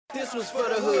This was for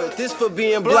the hood, this for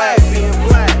being black.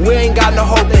 We ain't got no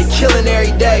hope, they killing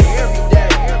every day.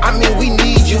 I mean, we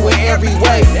need you in every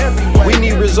way. We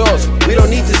need results, we don't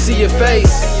need to see your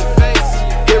face.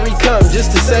 Here we come,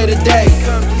 just to say the day.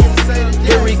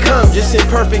 Here we come, just in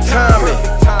perfect timing.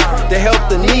 To help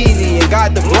the needy and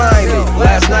guide the blinded.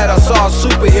 Last night I saw a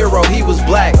superhero, he was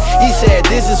black. He said,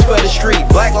 this is for the street,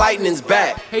 Black Lightning's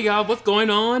back. Hey y'all, what's going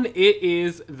on? It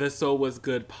is the So Was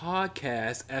Good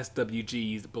podcast,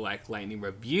 SWG's Black Lightning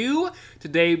Review.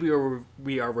 Today we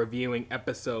are reviewing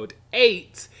episode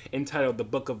 8, entitled The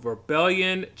Book of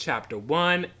Rebellion, chapter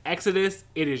 1, Exodus.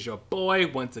 It is your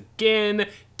boy, once again,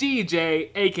 DJ,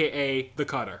 aka The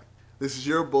Cutter. This is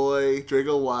your boy,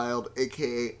 Drago Wild,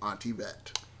 aka Auntie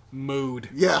Bet. Mood.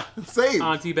 Yeah, same.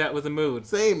 Auntie Bet was a mood.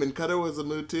 Same, and Cutter was a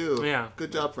mood too. Yeah.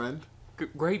 Good job, friend.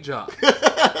 Great job.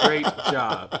 Great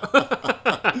job.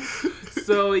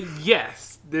 So,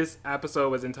 yes, this episode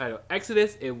was entitled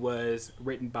Exodus. It was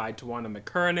written by Tawana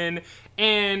McKernan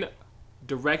and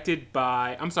directed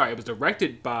by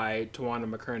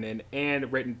Tawana McKernan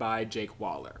and written by Jake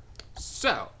Waller.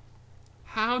 So,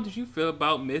 how did you feel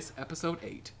about Miss Episode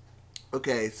 8?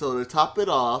 Okay, so to top it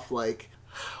off, like,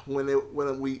 when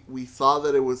we saw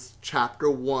that it was chapter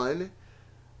 1,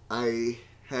 I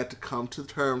had to come to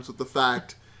terms with the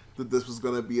fact that this was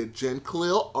going to be a Jen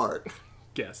Khalil arc.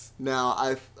 Yes. Now,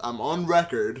 I'm on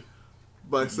record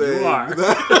by saying You are.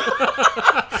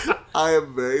 that I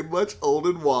am very much old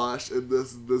and washed, and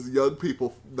this young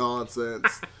people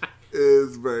nonsense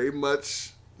is very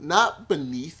much not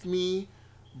beneath me,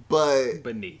 but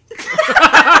Beneath.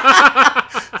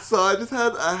 so I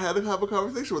had to have a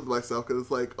conversation with myself, because it's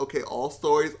like, okay, all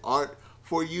stories aren't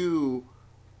for you,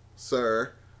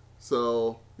 sir.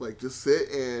 So, like, just sit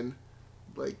in,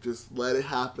 like, just let it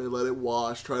happen, let it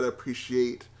wash, try to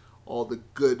appreciate all the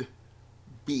good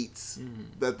beats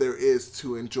that there is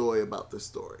to enjoy about this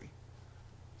story.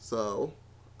 So,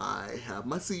 I have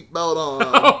my seatbelt on.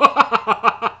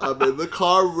 I'm in the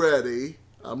car ready.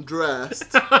 I'm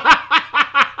dressed.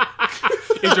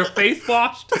 Is your face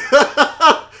washed?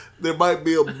 There might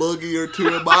be a boogie or two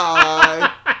in my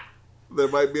eye. There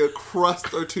might be a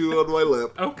crust or two on my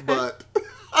lip. Okay. But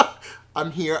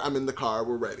I'm here. I'm in the car.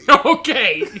 We're ready.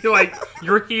 Okay. You're like,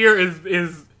 you're here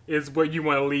is what you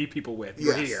want to leave people with.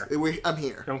 You're Yes, here. I'm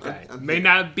here. Okay. I'm May here.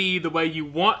 not be the way you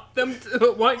want you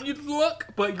to look,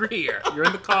 but you're here. You're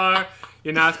in the car.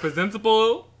 You're not as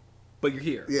presentable, but you're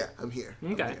here. Yeah, I'm here.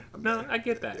 Okay. I'm No, here. I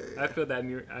get that. Yeah. I feel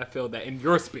that in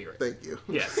your spirit. Thank you.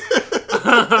 Yes.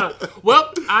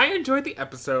 Well, I enjoyed the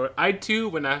episode. I too,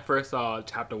 when I first saw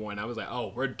chapter 1, I was like,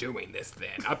 oh, we're doing this then.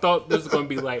 I thought this was going to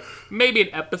be like maybe an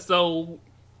episode,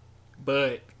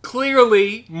 but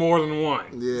clearly more than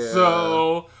one. Yeah.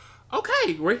 So,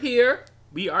 okay, we're here.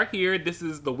 We are here. This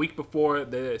is the week before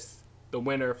the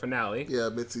winter finale. Yeah,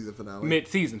 mid-season finale.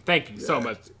 Mid-season. Thank you so Yeah.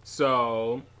 much.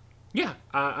 So, yeah,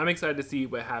 I'm excited to see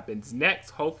what happens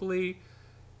next. Hopefully,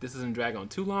 this doesn't drag on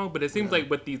too long, but it seems like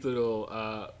with these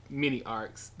little mini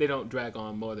arcs, they don't drag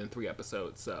on more than 3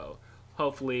 episodes. So,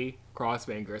 hopefully, cross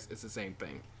fingers, it's the same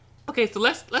thing. Okay, so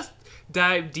let's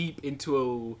dive deep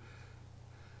into.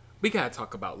 We gotta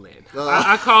talk about Lynn.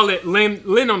 I call it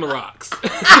Lynn on the rocks.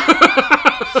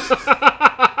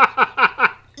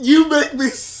 You make me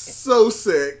so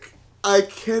sick. I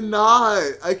can't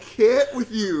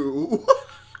with you.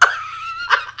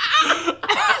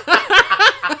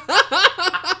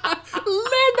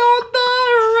 Lynn on the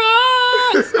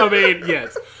rocks. I mean,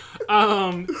 yes.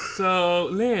 So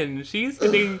Lynn, she's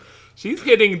hitting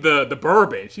the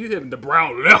bourbon. She's hitting the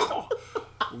brown liquor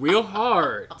real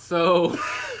hard. So,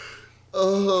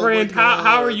 friend,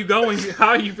 how are you going? How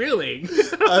are you feeling?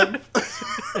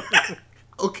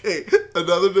 Okay,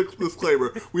 another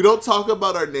disclaimer. We don't talk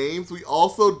about our names. We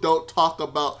also don't talk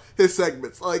about his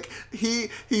segments. Like, he's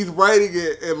writing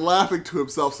it and laughing to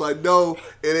himself, so I know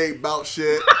it ain't about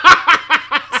shit.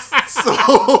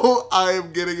 So, I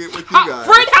am getting it with you guys.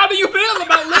 Friend, how do you feel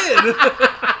about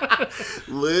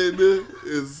Lynn? Lynn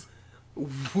is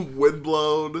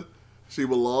windblown. She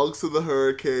belongs to the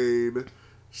hurricane.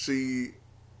 She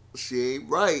ain't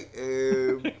right,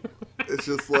 and it's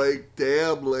just like,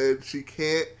 damn, Lynn, she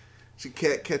can't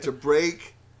catch a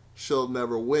break. She'll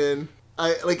never win.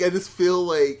 I just feel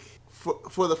like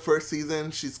for the first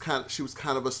season, she was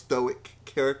kind of a stoic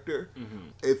character.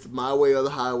 Mm-hmm. It's my way or the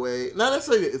highway. Not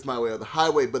necessarily it's my way or the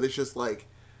highway, but it's just like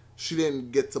she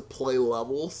didn't get to play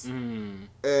levels,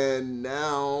 and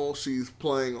now she's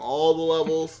playing all the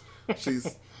levels.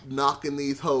 She's knocking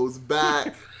these hoes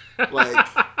back. Like,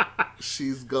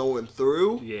 she's going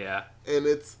through. Yeah. And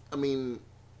it's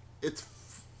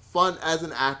fun as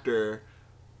an actor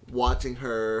watching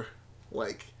her,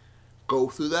 like, go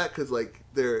through that because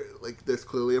there's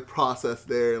clearly a process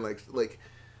there, and like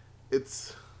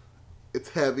it's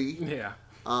heavy. Yeah.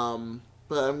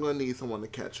 But I'm gonna need someone to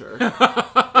catch her.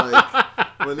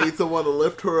 I'm gonna need someone to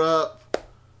lift her up,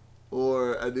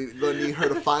 or gonna need her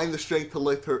to find the strength to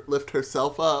lift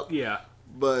herself up. Yeah.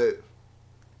 But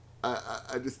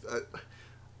I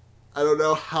don't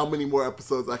know how many more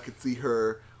episodes I could see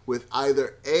her with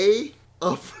either a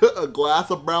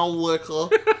glass of brown liquor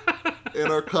in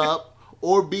her cup,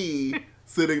 or B,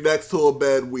 sitting next to a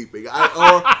bed weeping,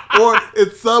 or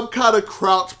in some kind of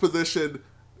crouch position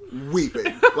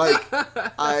weeping. Like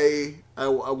I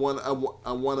want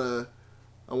to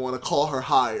call her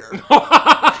higher.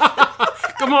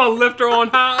 Come on, lift her on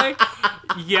high.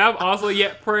 Yeah, I'm also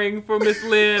yet praying for Miss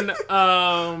Lynn.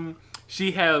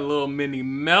 She had a little mini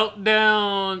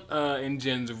meltdown in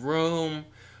Jen's room,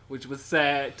 which was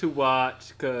sad to watch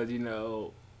because,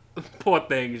 poor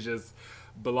thing just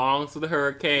belongs to the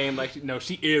hurricane. Like,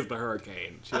 she is the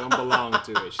hurricane. She don't belong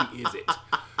to it. She is it.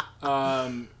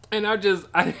 And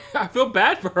I feel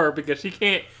bad for her because she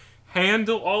can't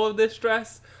handle all of this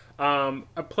stress.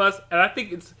 Plus, and I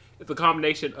think it's a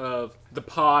combination of the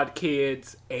pod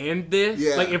kids and this.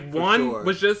 Yeah, like, if one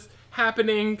was just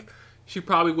happening, she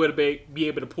probably would be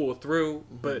able to pull through.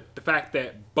 Mm-hmm. But the fact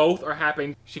that both are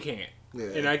happening, she can't. Yeah.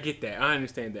 And I get that. I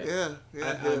understand that. Yeah.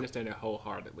 I understand that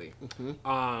wholeheartedly.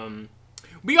 Mm-hmm.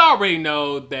 We already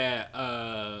know that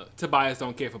Tobias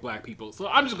don't care for black people, so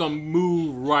I'm just gonna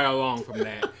move right along from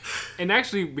that. And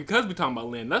actually, because we're talking about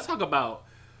Lynn, let's talk about.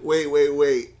 Wait.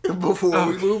 Before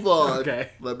we move on, okay.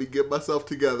 Let me get myself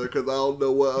together because I don't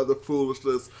know what other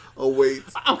foolishness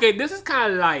awaits. Okay, this is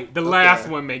kind of light. The last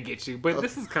one may get you, but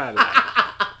this is kind of light.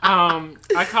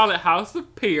 I call it House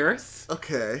of Pierce.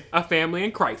 Okay. A family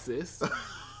in crisis.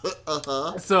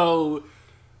 So,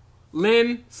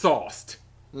 Lynn sauced.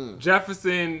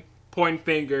 Jefferson pointing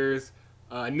fingers,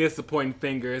 Nissa pointing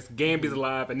fingers, Gamby's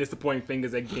alive, and Nissa pointing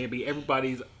fingers at Gamby.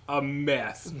 Everybody's a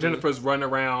mess. Jennifer's running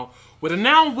around with a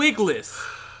now wigless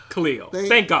Khalil.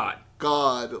 Thank God.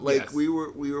 Yes. we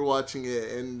were watching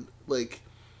it, and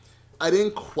I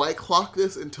didn't quite clock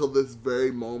this until this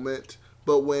very moment.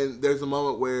 But when there's a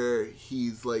moment where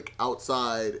he's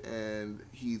outside and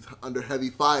he's under heavy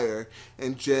fire,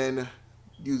 and Jen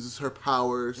uses her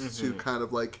powers to kind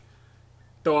of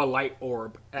throw a light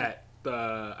orb at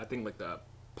the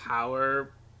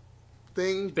power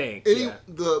thing. Yeah.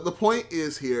 The point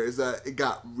is that it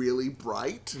got really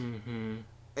bright,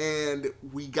 and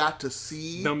we got to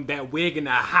see that wig in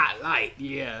that hot light.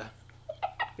 Yeah,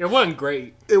 it wasn't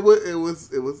great. It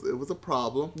was a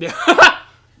problem. Yeah,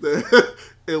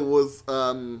 it was.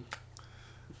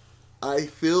 I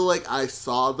feel like I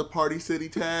saw the Party City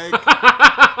tag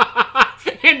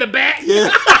in the back.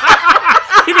 Yeah.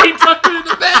 He tucked it in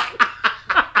the back.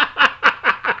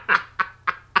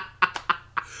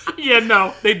 Yeah,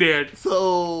 no, they did.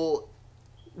 So,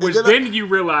 then you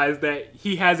realize that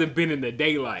he hasn't been in the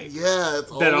daylight. Yeah,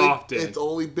 often. It's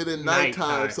only been in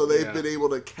nighttime, so they've been able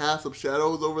to cast some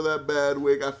shadows over that bad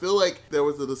wig. I feel like there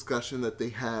was a discussion that they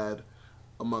had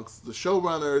amongst the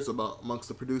showrunners, amongst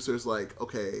the producers,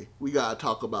 okay, we gotta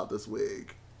talk about this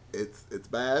wig. It's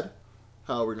bad.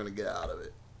 How are we gonna get out of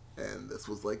it? And this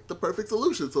was the perfect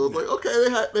solution. So it's okay,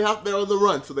 they're on the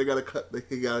run, so he gotta cut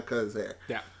his hair.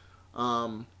 Yeah.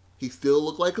 He still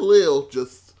looked like Khalil,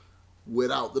 just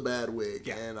without the bad wig.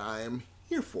 Yeah. And I am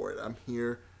here for it. I'm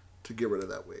here to get rid of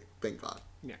that wig. Thank God.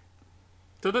 Yeah.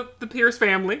 So the Pierce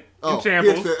family in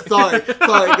shambles. Sorry, guys.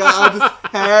 I just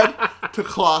had to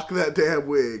clock that damn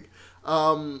wig.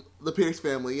 The Pierce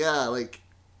family, yeah,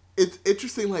 it's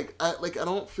interesting. I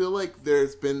don't feel like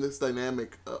there's been this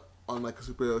dynamic on a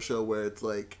superhero show where it's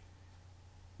the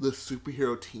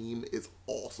superhero team is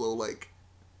also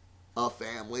a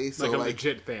family, so a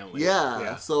legit family.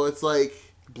 Yeah, so it's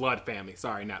blood family.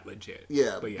 Sorry, not legit.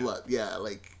 Yeah, but blood. Yeah,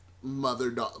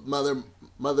 mother,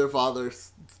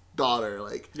 father's daughter.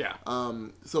 Yeah.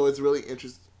 So it's really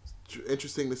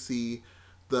interesting to see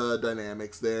the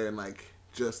dynamics there, and I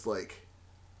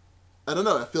don't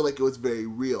know. I feel like it was very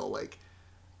real.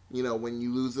 When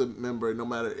you lose a member, no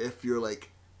matter if you're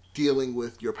dealing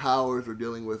with your powers or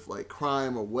dealing with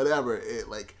crime or whatever,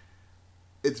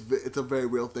 it's a very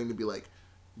real thing to be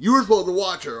you were supposed to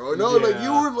watch her, or no,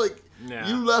 you were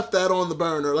you left that on the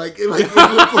burner, it was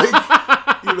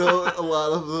a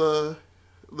lot of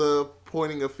the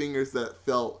pointing of fingers that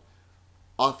felt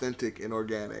authentic and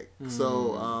organic.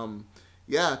 So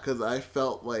yeah, because I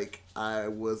felt like I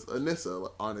was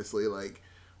Anissa, honestly,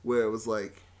 where it was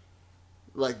that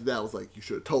was you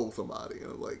should have told somebody,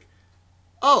 and I'm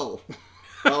oh,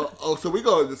 so we're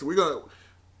gonna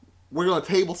we're gonna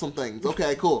table some things.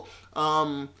 Okay, cool.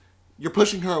 You're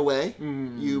pushing her away.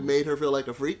 You made her feel like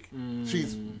a freak. She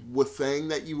was saying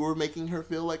that you were making her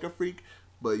feel like a freak,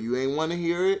 but you ain't want to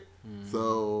hear it.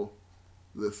 So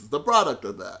this is the product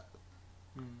of that.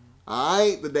 I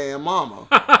ain't the damn mama.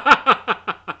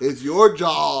 It's your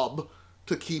job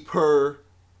to keep her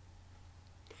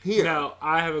here. Now,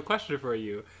 I have a question for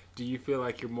you. Do you feel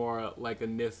like you're more like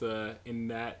Anissa in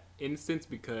that instance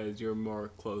because you're more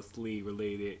closely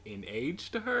related in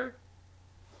age to her?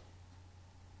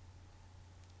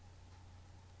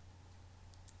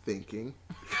 Thinking.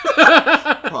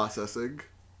 Processing.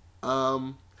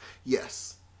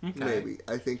 Yes. Okay. Maybe.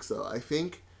 I think so. I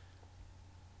think...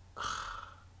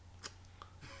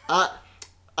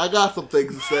 I got some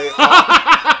things to say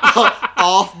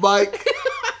off mic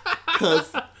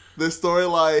because this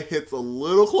storyline hits a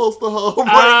little close to home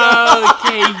right now.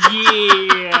 Okay,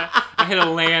 yeah. I hit a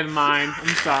landmine.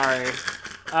 I'm sorry.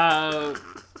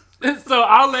 So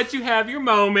I'll let you have your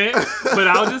moment, but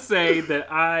I'll just say that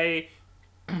I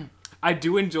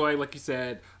do enjoy, like you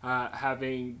said,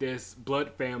 having this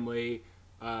blood family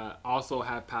also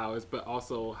have powers, but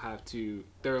also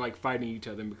they're like fighting each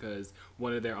other because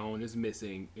one of their own is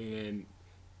missing, and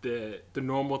the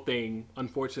normal thing,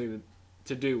 unfortunately,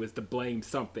 to do is to blame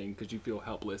something because you feel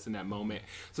helpless in that moment.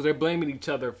 So they're blaming each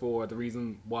other for the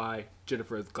reason why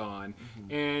Jennifer is gone,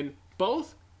 and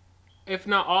both, if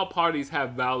not all parties,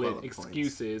 have valid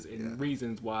excuses and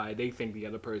reasons why they think the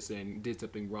other person did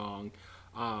something wrong.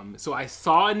 So I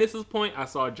saw Anissa's point, I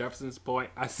saw Jefferson's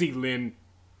point, I see Lynn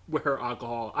with her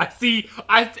alcohol. I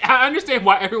understand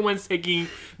why everyone's taking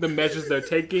the measures they're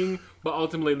taking, but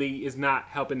ultimately is not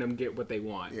helping them get what they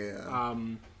want. Yeah.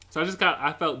 So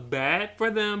I felt bad for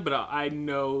them, but I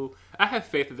have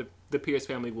faith that the Pierce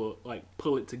family will like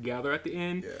pull it together at the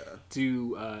end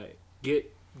to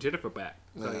get Jennifer back.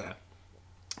 So yeah,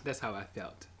 that's how I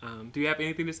felt. Do you have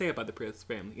anything to say about the Pierce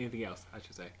family? Anything else, I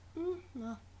should say?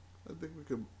 No. I think we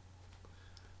could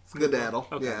skedaddle.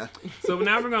 Okay. Yeah. So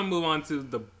now we're going to move on to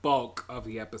the bulk of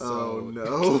the episode. Oh,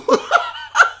 no.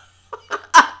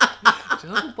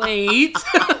 Just wait.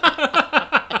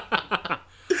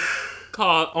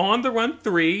 Called On the Run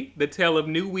 3, The Tale of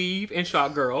New Weave and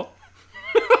Shot Girl.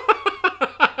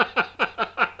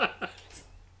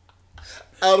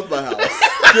 Out of my house.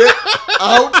 Get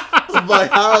out of my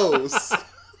house.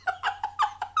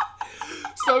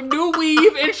 So New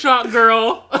Weave and Shot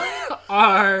Girl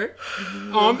are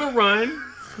on the run.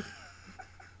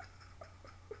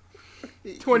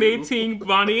 2018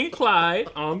 Bonnie and Clyde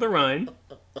on the run.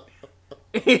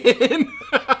 And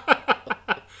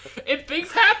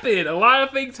things happen. A lot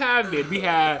of things happen.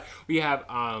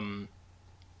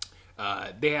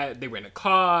 They were in a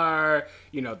car,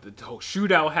 the whole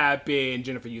shootout happened,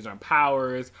 Jennifer used her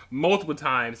powers multiple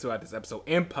times throughout this episode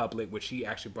in public, which she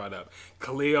actually brought up.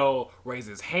 Khalil raised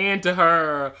his hand to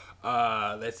her,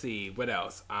 let's see, what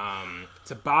else?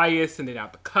 Tobias sending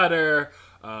out the cutter,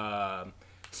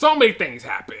 so many things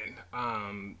happened.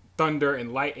 Thunder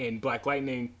and Black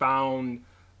Lightning found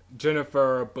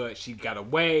Jennifer, but she got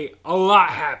away. A lot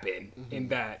happened in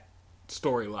that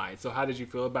storyline. So how did you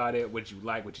feel about it? What you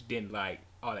like, what you didn't like,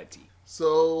 all that tea.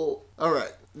 So, all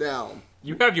right, now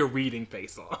you have your reading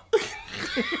face on. Did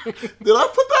I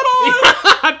put that on?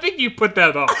 I think you put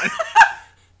that on.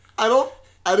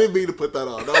 I didn't mean to put that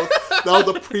on. That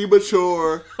was a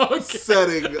premature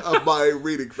setting of my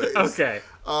reading face. Okay.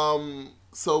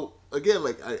 So again,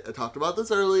 like I talked about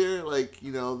this earlier, like,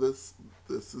 this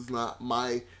is not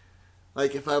my,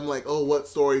 like, if I'm like, oh, what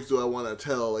stories do I want to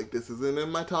tell? Like, this isn't in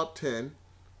my top 10.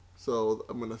 So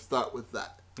I'm going to start with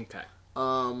that. Okay.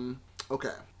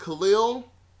 Okay.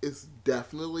 Khalil is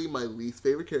definitely my least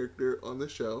favorite character on the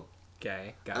show.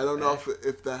 Okay. I don't know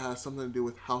if that has something to do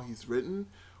with how he's written,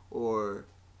 or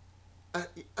I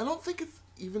don't think it's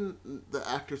even the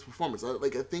actor's performance. I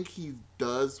think he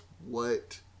does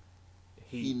what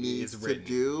he needs to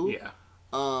do. Yeah.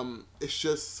 It's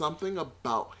just something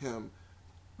about him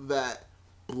that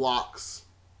blocks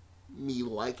me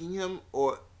liking him,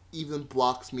 or even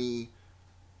blocks me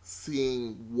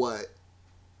seeing what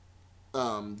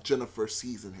Jennifer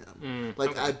sees in him.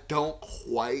 I don't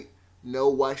quite know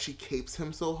why she capes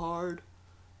him so hard,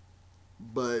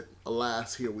 but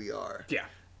alas, here we are. Yeah.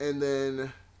 And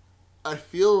then I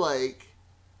feel like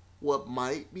what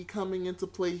might be coming into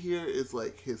play here is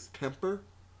like his temper,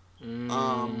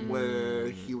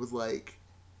 where he was like,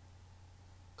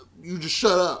 "You just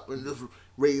shut up," and just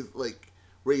raised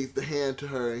the hand to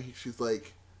her, and she's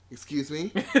like, "Excuse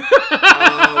me."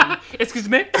 Excuse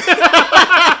me.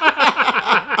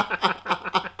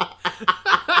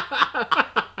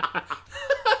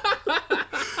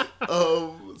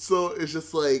 So it's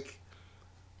just like,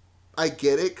 I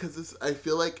get it, because I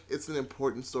feel like it's an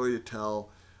important story to tell,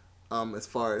 as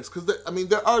far as, because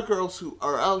there are girls who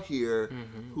are out here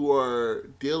who are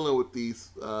dealing with these,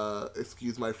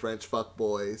 excuse my French, fuck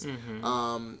boys,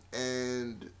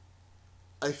 and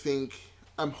I think,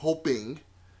 I'm hoping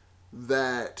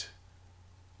that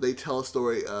they tell a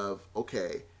story of,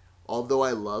 okay, although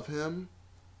I love him,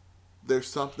 there's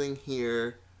something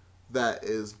here that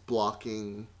is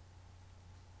blocking,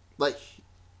 like,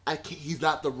 he's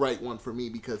not the right one for me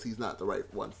because he's not the right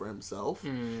one for himself.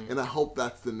 And I hope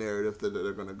that's the narrative that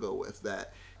they're going to go with,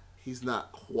 that he's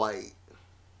not quite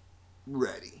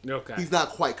ready. Okay. He's not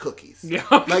quite cookies. Yeah,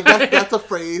 okay. Like, that's a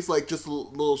phrase, like, just a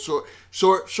little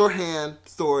shorthand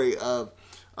story of,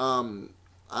 I'm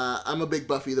a big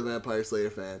Buffy the Vampire Slayer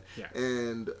fan. Yeah.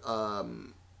 And,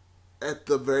 on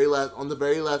the very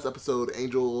last episode,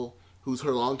 Angel, who's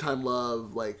her longtime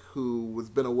love, like, who has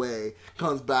been away,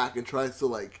 comes back and tries to,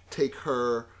 like, take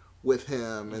her with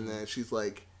him, and then she's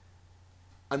like,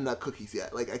 I'm not cookies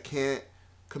yet. Like, I can't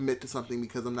commit to something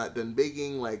because I'm not done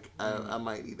baking. Like, I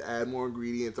might need to add more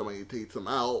ingredients. I might need to take some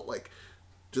out. Like,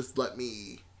 just let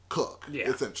me cook,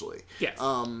 essentially. Yes.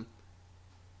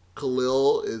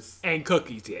 Khalil is... And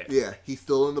cookies yet. Yeah, he's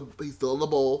still in the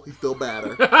bowl. He's still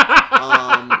batter.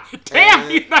 Damn,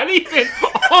 he's not even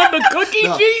on the cookie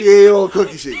sheet? He ain't on the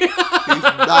cookie sheet. He's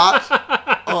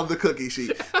not on the cookie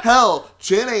sheet. Hell,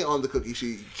 Jen ain't on the cookie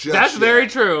sheet just That's yet. very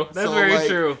true. That's So, very like,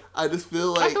 true. I just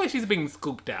feel I like... feel like she's being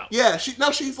scooped out. Yeah, she's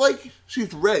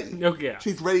ready. Okay.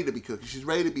 She's ready to be cooked. She's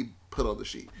ready to be put on the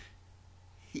sheet.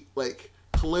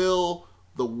 Khalil...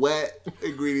 The wet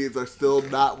ingredients are still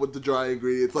not with the dry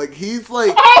ingredients. Like, he's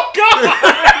like... Oh,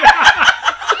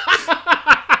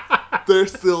 God!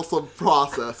 There's still some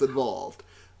process involved.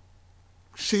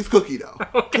 She's cookie dough.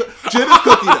 Okay. Jen is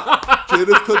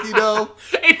cookie dough.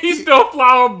 And he's still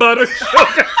flour, butter,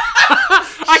 sugar.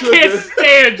 I can't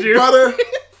stand you. Butter,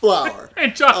 flour.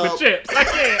 And chocolate chips. I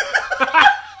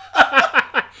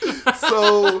can't.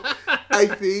 So, I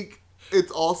think... It's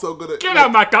also gonna get out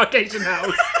of my Caucasian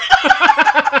house.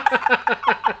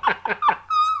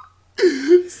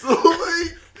 So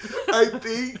like,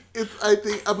 I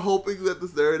think I'm hoping that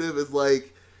this narrative is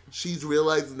like she's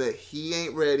realizing that he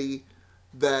ain't ready,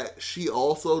 that she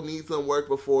also needs some work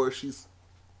before she's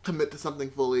commit to something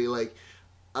fully. Like,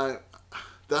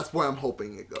 that's where I'm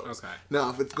hoping it goes. Okay. Now,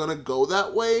 if it's gonna go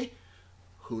that way,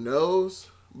 who knows?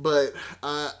 But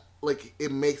like,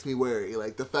 it makes me wary.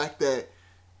 Like, the fact that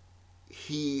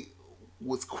he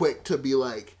was quick to be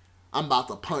like, I'm about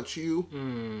to punch you.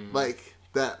 Like,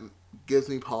 that gives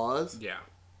me pause. Yeah.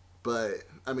 But,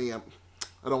 I mean,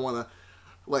 I don't want to,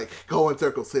 like, go in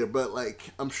circles here, but, like,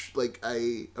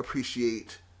 I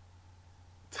appreciate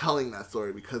telling that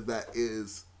story because that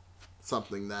is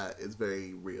something that is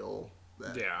very real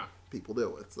that people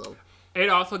deal with, so. It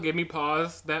also gave me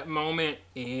pause that moment,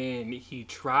 and he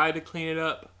tried to clean it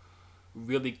up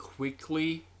really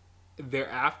quickly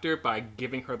thereafter by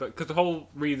giving her because the whole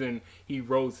reason he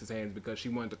rose his hands because she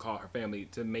wanted to call her family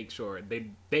to make sure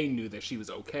they knew that she was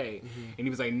okay. And he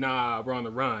was like, nah, we're on the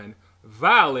run.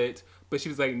 Violet, but she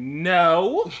was like,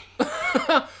 no,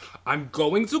 I'm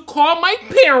going to call my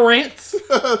parents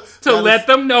to let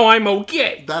them know I'm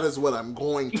okay. That is what I'm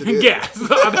going to do. Yes,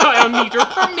 I don't need your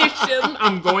permission.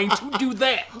 I'm going to do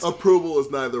that. Approval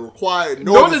is neither required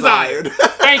nor desired.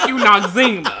 Thank you,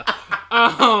 Noxema.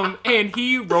 And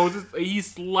he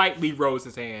slightly rose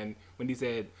his hand when he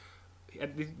said,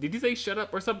 did he say shut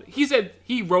up or something? He said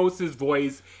he rose his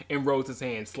voice and rose his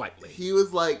hand slightly. He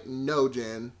was like, no,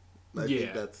 Jen. I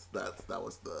think that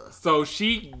was the... So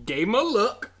she gave him a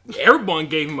look. Everyone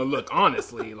gave him a look,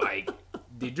 honestly. Like,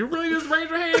 did you really just raise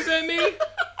your hands at me?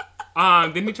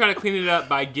 Then he tried to clean it up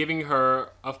by giving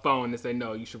her a phone and say,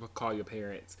 no, you should call your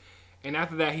parents. And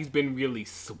after that, he's been really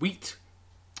sweet.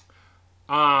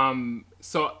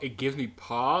 So it gives me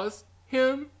pause,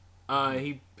 him.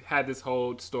 He had this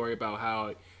whole story about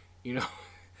how, you know,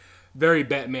 very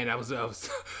Batman, I was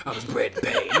bred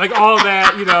Bane. Like, all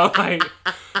that, you know, like,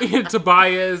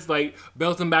 Tobias, like,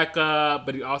 built him back up,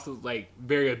 but he also, like,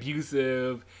 very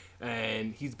abusive,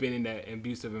 and he's been in that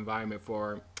abusive environment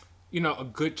for, you know, a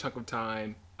good chunk of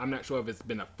time. I'm not sure if it's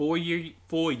been a full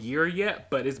year yet,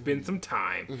 but it's been some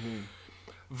time.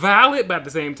 Valid, but at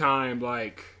the same time,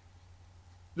 like,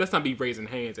 let's not be raising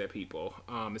hands at people,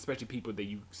 especially people that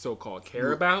you so-called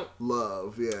care about.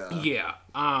 Love, yeah. Yeah.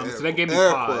 So that gave me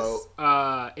pause.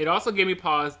 It also gave me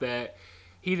pause that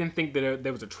he didn't think that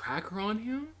there was a tracker on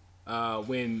him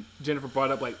when Jennifer brought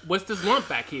up, like, what's this lump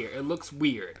back here? It looks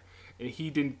weird. And he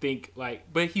didn't think,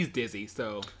 like, but he's dizzy,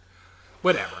 so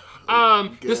Whatever.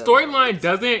 The storyline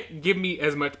doesn't give me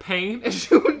as much pain as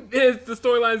the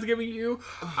storyline's giving you.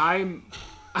 I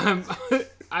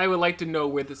would like to know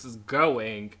where this is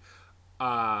going,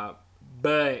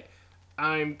 but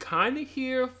I'm kind of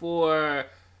here for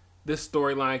this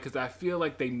storyline because I feel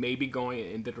like they may be going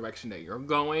in the direction that you're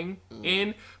going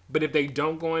in. But if they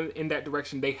don't go in that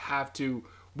direction, we have to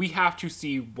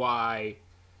see why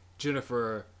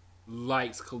Jennifer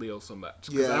likes Khalil so much.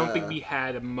 Because I don't think we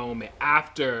had a moment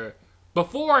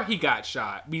before he got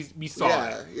shot. We saw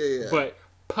it. Yeah. But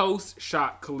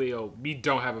post-shot Khalil, we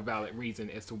don't have a valid reason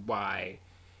as to why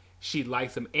she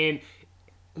likes him. And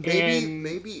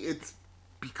maybe it's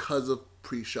because of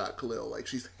pre-shot Khalil. Like,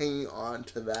 she's hanging on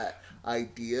to that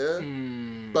idea.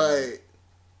 But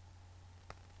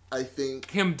I think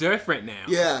him different now.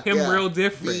 Yeah, real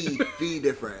different. V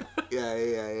different. Yeah.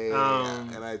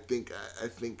 And I think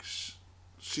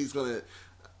she's gonna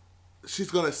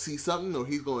see something, or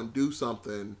he's gonna do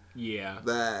something. Yeah.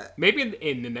 That maybe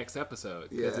in the next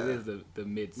episode, because it is the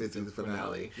mid-season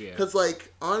finale. Yeah. Because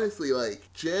like honestly,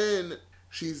 like Jen,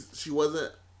 she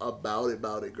wasn't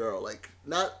about it girl. Like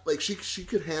not like she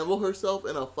could handle herself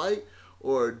in a fight,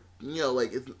 or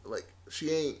like it's like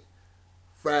she ain't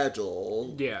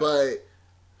fragile. Yeah. But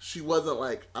she wasn't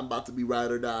like, I'm about to be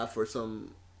ride or die for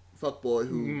some fuckboy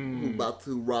who about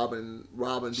to robbing.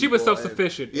 She was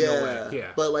self-sufficient in a way.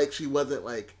 Yeah. But like she wasn't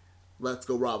like, let's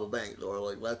go rob a bank, or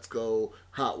like let's go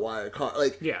hotwire a car.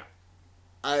 Like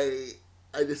I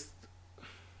just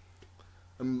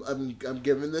I'm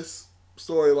giving this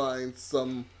storyline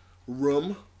some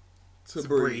room to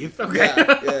breathe. Okay.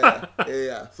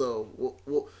 Yeah. So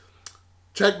we'll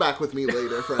check back with me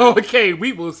later, friend. Okay,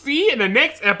 we will see in the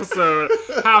next episode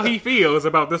how he feels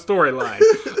about the storyline.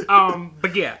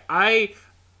 But yeah,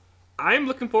 I'm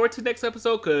looking forward to the next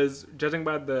episode because judging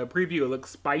by the preview, it looks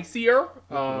spicier,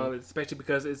 especially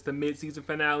because it's the mid-season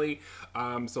finale.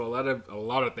 So a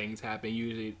lot of things happen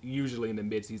usually in the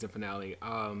mid-season finale.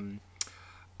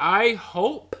 I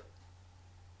hope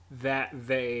that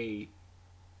they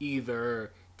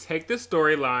either take the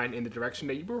storyline in the direction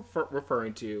that you were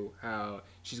referring to, how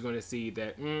she's going to see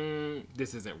that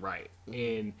this isn't right,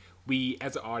 and we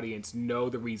as an audience know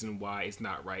the reason why it's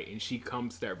not right, and she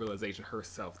comes to that realization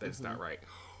herself that it's not right,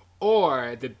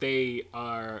 or that they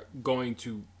are going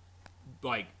to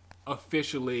like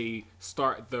officially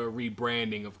start the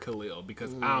rebranding of Khalil,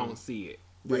 because I don't see it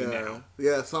right now.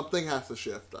 Yeah, something has to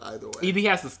shift either way. Either he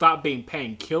has to stop being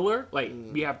Painkiller, like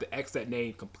we have to X that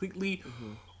name completely,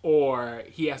 or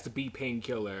he has to be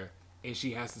Painkiller, and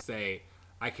she has to say,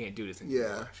 I can't do this anymore.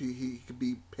 Yeah, he could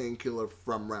be Painkiller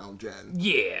from Round Jen.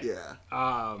 Yeah.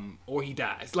 Or he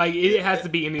dies. Like, it has to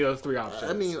be any of those three options.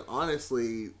 I mean,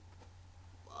 honestly,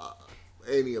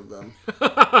 any of them.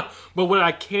 But what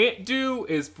I can't do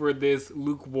is for this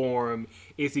lukewarm,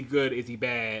 is he good, is he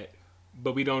bad,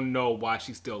 but we don't know why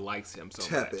she still likes him so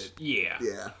Tepid. much. Yeah.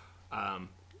 A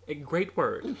great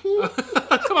word.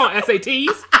 Come on,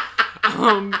 SATs.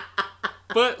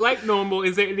 But like normal,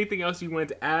 is there anything else you wanted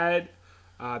to add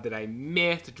that I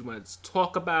missed, that you wanted to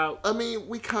talk about? I mean,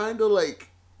 we kind of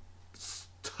like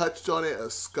touched on it a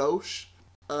skosh.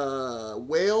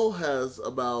 Whale has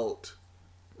about,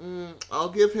 I'll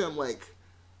give him like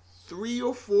 3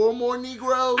 or 4 more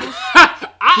Negroes.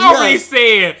 I already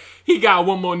said he got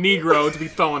one more Negro to be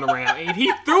throwing around, and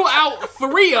he threw out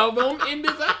 3 of them in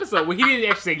this episode. Well, he didn't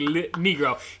actually say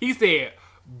Negro. He said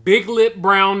big lip,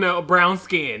 brown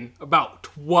skin about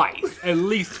twice, at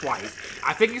least twice.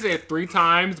 I think he said it 3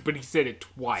 times, but he said it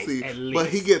twice at least. But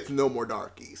he gets no more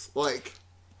darkies. Like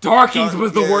darkies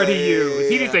was the word he used.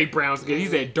 He didn't say brown skin. He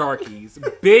said darkies,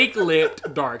 big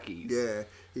lipped darkies. Yeah,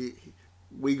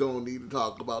 we gonna need to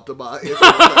talk about Tobias.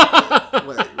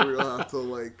 Like we're gonna have to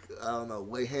like, I don't know,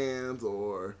 lay hands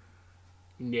or.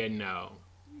 Yeah, no.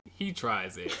 He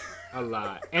tries it a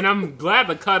lot. And I'm glad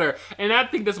the cutter, and I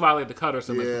think that's why I like the cutter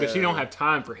so much, because she don't have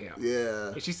time for him.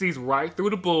 Yeah. And she sees right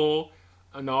through the bull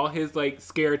and all his like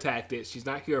scare tactics she's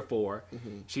not here for.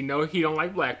 She knows he don't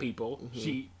like black people.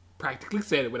 She practically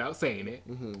said it without saying it.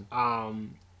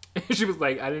 She was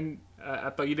like, I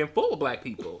thought you didn't fool with black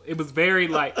people. It was very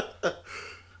like,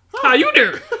 how you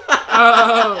do?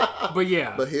 But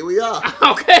yeah. But here we are.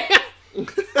 Okay.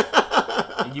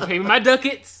 You pay me my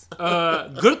ducats,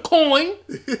 good coin,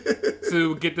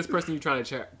 to get this person you're trying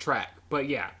to track. But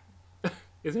yeah,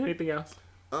 is there anything else?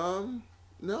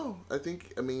 No. I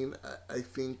think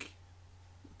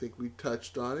we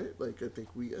touched on it. Like I think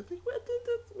we wrapped it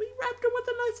with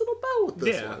a nice little bow with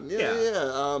this one.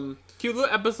 Yeah. Cute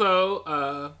little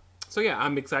episode. So yeah,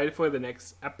 I'm excited for the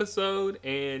next episode,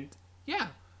 and yeah.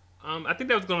 I think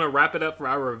that was going to wrap it up for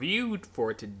our review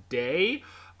for today.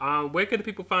 Where can the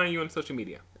people find you on social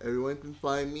media? Everyone can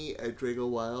find me at Drago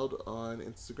Wild on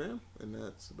Instagram, and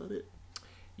that's about it.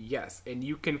 Yes, and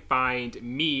you can find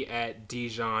me at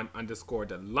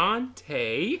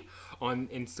Dijon_Delante on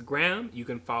Instagram. You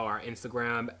can follow our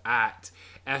Instagram at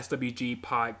SWG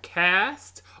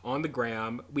Podcast on the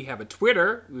gram. We have a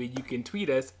Twitter where you can tweet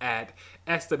us at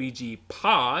SWG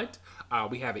Pod.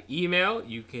 We have an email.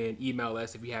 You can email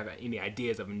us if you have any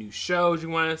ideas of new shows you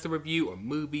want us to review or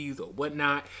movies or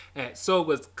whatnot at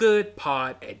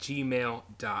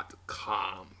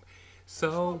sowasgoodpod@gmail.com.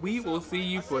 So we will see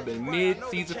you for the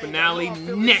mid-season finale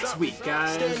next week,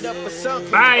 guys.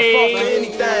 Bye.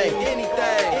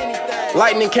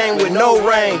 Lightning came with no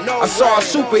rain. I saw a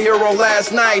superhero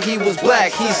last night. He was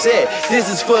black. He said, "This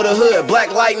is for the hood.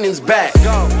 Black Lightning's back."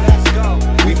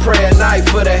 We pray at night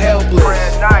for the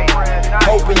helpless,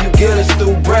 hoping you get us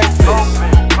through breakfast.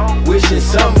 Wishing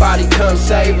somebody come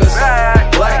save us.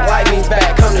 Black Lightning's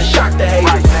back. Come to shock the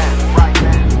haters.